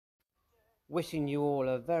Wishing you all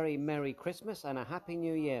a very Merry Christmas and a Happy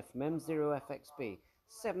New Year from M0FXB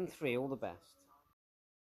 73, all the best.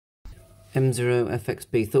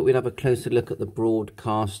 M0FXB thought we'd have a closer look at the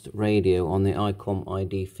broadcast radio on the ICOM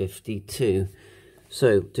ID-52.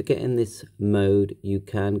 So to get in this mode, you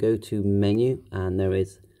can go to menu and there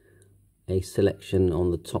is a selection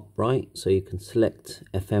on the top right, so you can select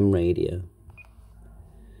FM radio.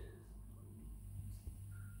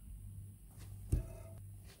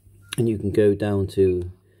 And you can go down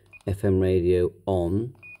to FM radio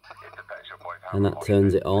on, and that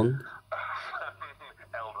turns it on.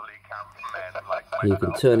 And you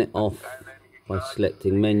can turn it off by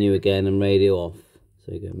selecting menu again and radio off.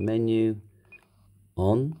 So you go menu,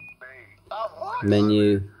 on,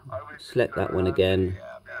 menu, select that one again,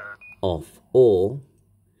 off. Or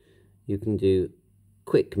you can do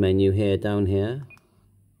quick menu here, down here.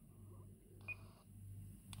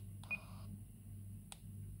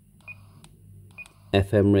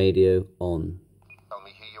 FM radio on.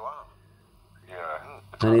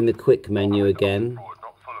 And in the quick menu again,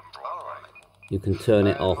 you can turn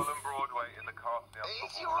it off.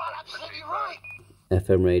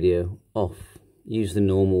 FM radio off. Use the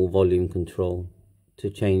normal volume control to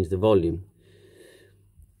change the volume.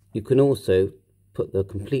 You can also put the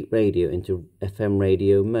complete radio into FM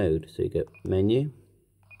radio mode. So you go menu,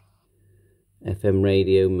 FM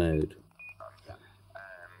radio mode.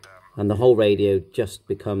 And the whole radio just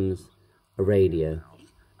becomes a radio.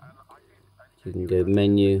 So you can go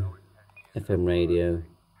menu, FM radio. It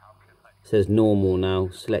says normal now,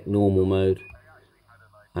 select normal mode.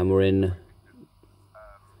 And we're in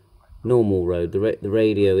normal mode. The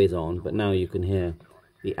radio is on, but now you can hear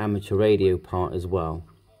the amateur radio part as well.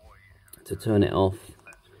 To turn it off,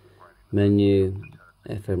 menu,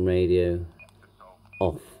 FM radio,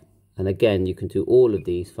 off. And again, you can do all of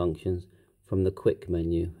these functions from the quick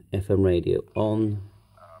menu. FM radio on,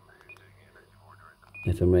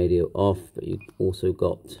 FM radio off, but you've also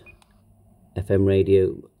got FM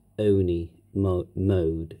radio only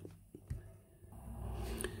mode.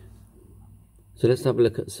 So let's have a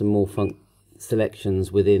look at some more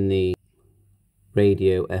selections within the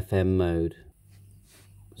radio FM mode.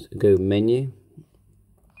 So go menu,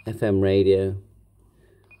 FM radio.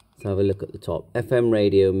 Let's have a look at the top. FM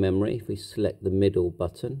radio memory. If we select the middle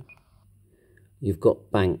button, you've got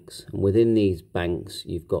banks, and within these banks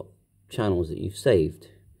you've got channels that you've saved.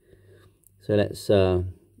 So let's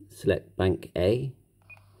select bank A,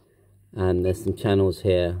 and there's some channels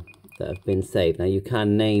here that have been saved. Now you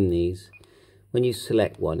can name these. When you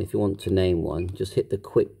select one, if you want to name one, just hit the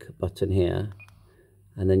quick button here,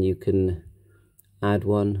 and then you can add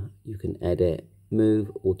one, you can edit, move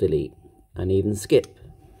or delete, and even skip.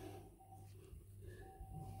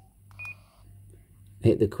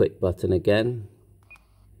 Hit the quick button again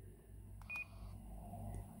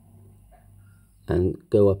and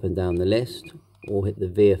go up and down the list, or hit the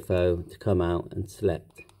VFO to come out and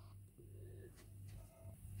select.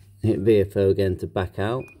 Hit VFO again to back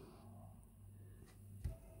out.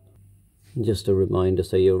 And just a reminder,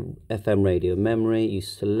 so your FM radio memory, you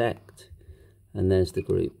select, and there's the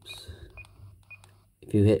groups.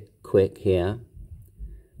 If you hit quick here,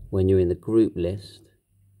 when you're in the group list,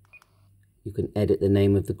 you can edit the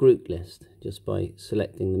name of the group list just by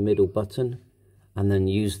selecting the middle button, and then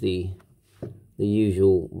use the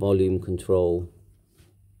usual volume control.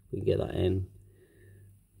 We can get that in.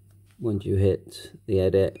 Once you hit the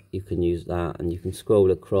edit, you can use that, and you can scroll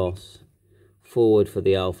across, forward for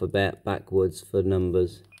the alphabet, backwards for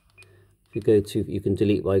numbers. If you go to, you can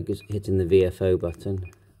delete by just hitting the VFO button.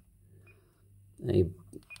 A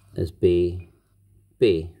as B,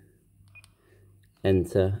 B.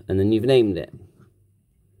 Enter, and then you've named it,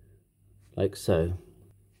 like so.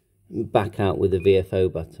 Back out with the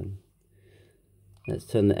VFO button. Let's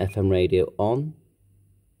turn the FM radio on,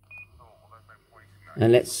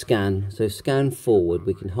 and let's scan. So scan forward,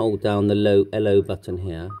 we can hold down the LO button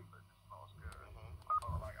here,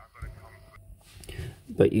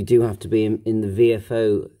 but you do have to be in the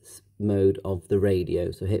VFO mode of the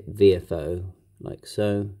radio. So hit VFO, like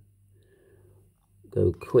so.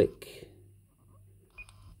 Go quick.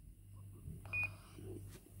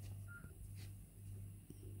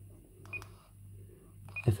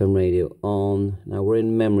 FM radio on. Now we're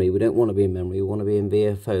in memory. We don't want to be in memory. We want to be in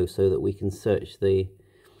VFO so that we can search the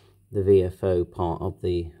VFO part of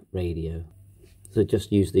the radio. So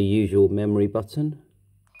just use the usual memory button.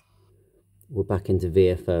 We're back into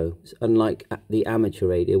VFO. It's unlike the amateur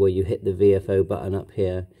radio where you hit the VFO button up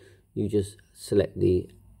here, you just select the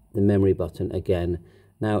memory button again.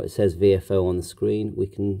 Now it says VFO on the screen. We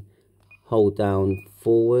can hold down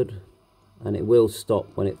forward and it will stop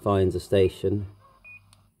when it finds a station.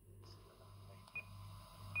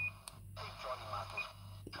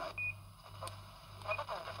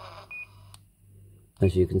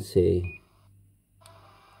 As you can see.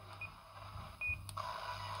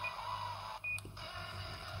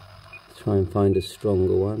 Try and find a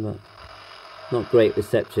stronger one, but not great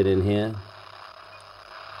reception in here.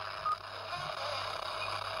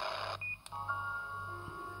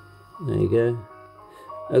 There you go.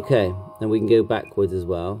 Okay, and we can go backwards as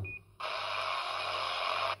well.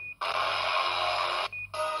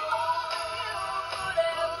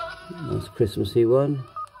 Nice Christmassy one.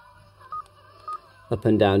 Up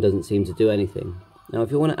and down doesn't seem to do anything. Now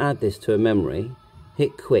if you want to add this to a memory,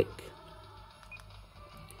 hit quick.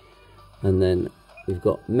 And then we've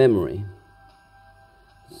got memory.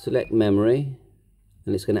 Select memory,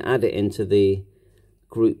 and it's going to add it into the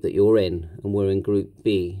group that you're in, and we're in group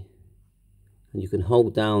B. And you can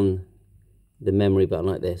hold down the memory button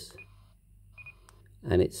like this,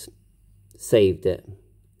 and it's saved it.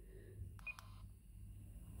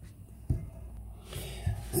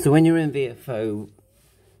 So when you're in VFO,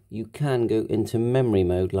 you can go into memory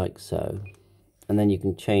mode like so, and then you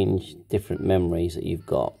can change different memories that you've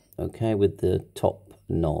got, okay, with the top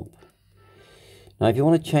knob. Now if you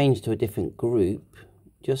want to change to a different group,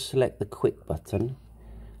 just select the quick button,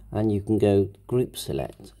 and you can go group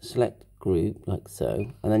select group like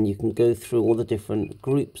so, and then you can go through all the different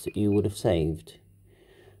groups that you would have saved.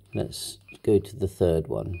 Let's go to the third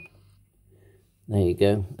one. There you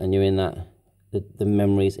go, and you're in that, the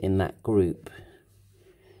memories in that group.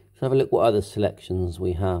 So have a look what other selections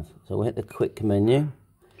we have. So we'll hit the quick menu.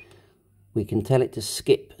 We can tell it to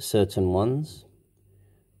skip certain ones.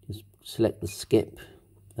 Just select the skip,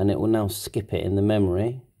 and it will now skip it in the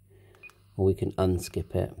memory, or we can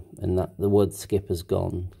unskip it, and that the word skip has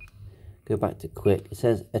gone. Go back to quick. It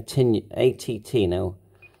says ATT. Now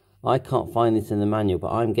I can't find this in the manual,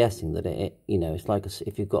 but I'm guessing that it you know, it's like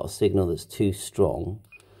if you've got a signal that's too strong,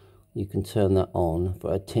 you can turn that on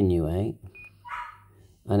for attenuate,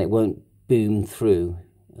 and it won't boom through,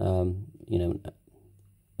 you know,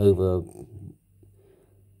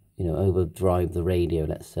 overdrive the radio,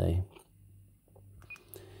 let's say.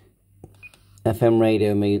 FM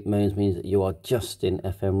radio mode means that you are just in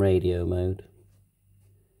FM radio mode.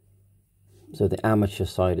 So the amateur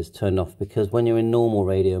side is turned off, because when you're in normal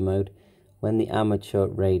radio mode, when the amateur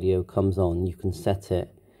radio comes on, you can set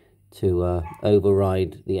it to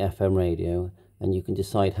override the FM radio, and you can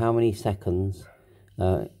decide how many seconds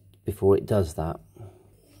before it does that.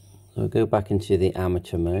 So go back into the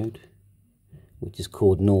amateur mode, which is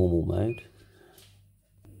called normal mode.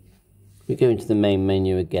 We go into the main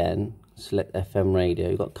menu again, select FM radio.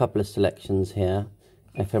 You've got a couple of selections here.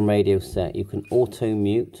 FM radio set, you can auto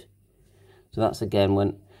mute. So that's again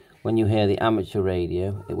when you hear the amateur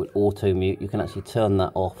radio, it would auto mute. You can actually turn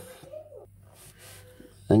that off,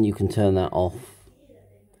 and you can turn that off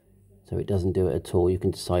so it doesn't do it at all. You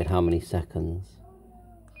can decide how many seconds.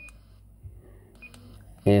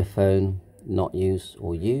 Earphone, not use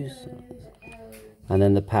or use. And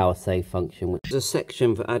then the power save function, which is a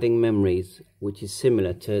section for adding memories, which is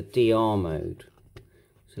similar to DR mode.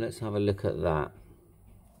 So let's have a look at that.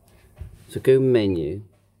 So go menu,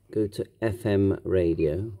 go to FM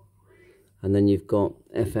radio, and then you've got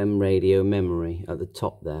FM radio memory at the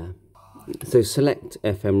top there. So select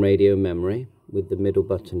FM radio memory with the middle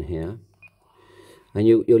button here, and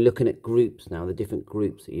you're looking at groups now, the different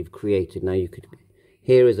groups that you've created. Now you could,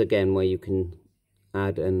 here is again where you can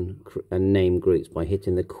add and name groups by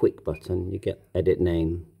hitting the quick button. You get edit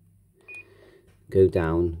name, go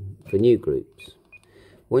down for new groups.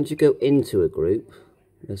 Once you go into a group,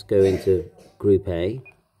 let's go into group A.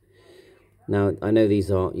 Now I know these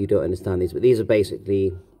are, you don't understand these, but these are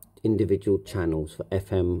basically individual channels for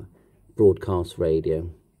FM broadcast radio.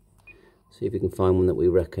 See if you can find one that we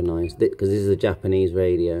recognize, because this is a Japanese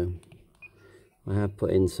radio. I have put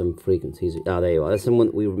in some frequencies. Ah, there you are. There's someone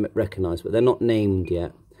that we recognize, but they're not named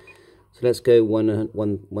yet. So let's go 100.9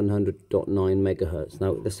 megahertz.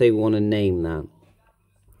 Now let's say we want to name that.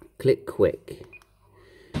 Click quick.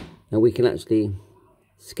 Now we can actually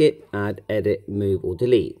skip, add, edit, move, or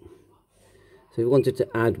delete. So if we wanted to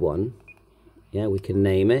add one, yeah, we can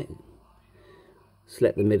name it.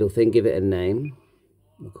 Select the middle thing, give it a name.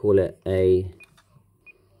 We'll call it A,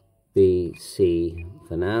 B, C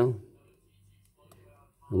for now.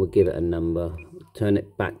 And we'll give it a number. Turn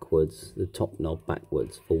it backwards, the top knob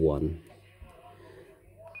backwards for 1.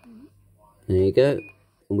 There you go.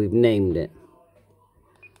 And we've named it.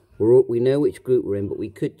 We know which group we're in, but we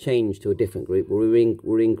could change to a different group. We're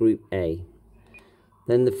in group A.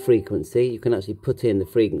 Then the frequency, you can actually put in the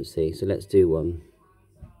frequency. So let's do one.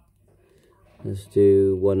 Let's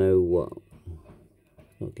do 101.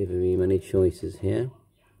 Not giving me many choices here.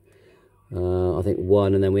 I think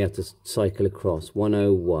 1, and then we have to cycle across.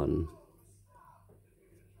 101.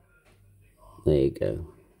 There you go.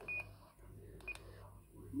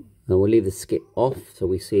 And we'll leave the skip off so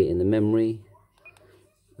we see it in the memory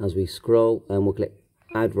as we scroll, and we'll click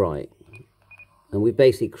add write. And we've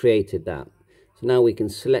basically created that. So now we can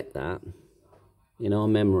select that in our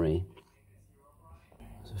memory.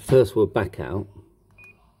 So first we'll back out,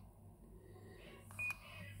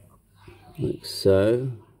 like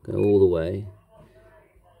so, go all the way,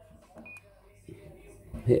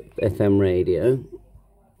 hit FM radio,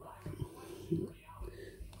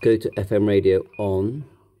 go to FM radio on.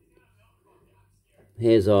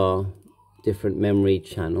 Here's our different memory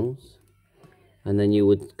channels, and then you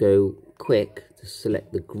would go quick to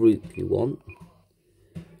select the group you want,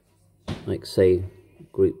 like say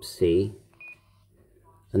group C,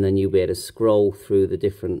 and then you'll be able to scroll through the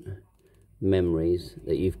different memories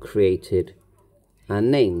that you've created and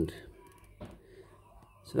named.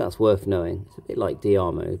 So that's worth knowing. It's a bit like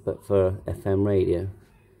DR mode, but for FM radio.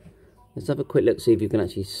 Let's have a quick look, see if you can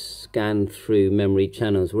actually scan through memory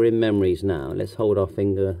channels. We're in memories now. Let's hold our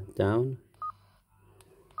finger down.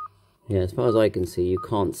 Yeah, as far as I can see, you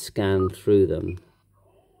can't scan through them.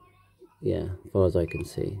 Yeah, as far as I can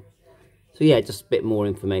see. So yeah, just a bit more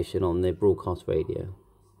information on the broadcast radio.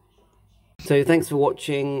 So thanks for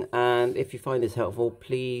watching, and if you find this helpful,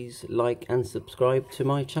 please like and subscribe to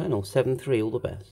my channel. 7.3, all the best.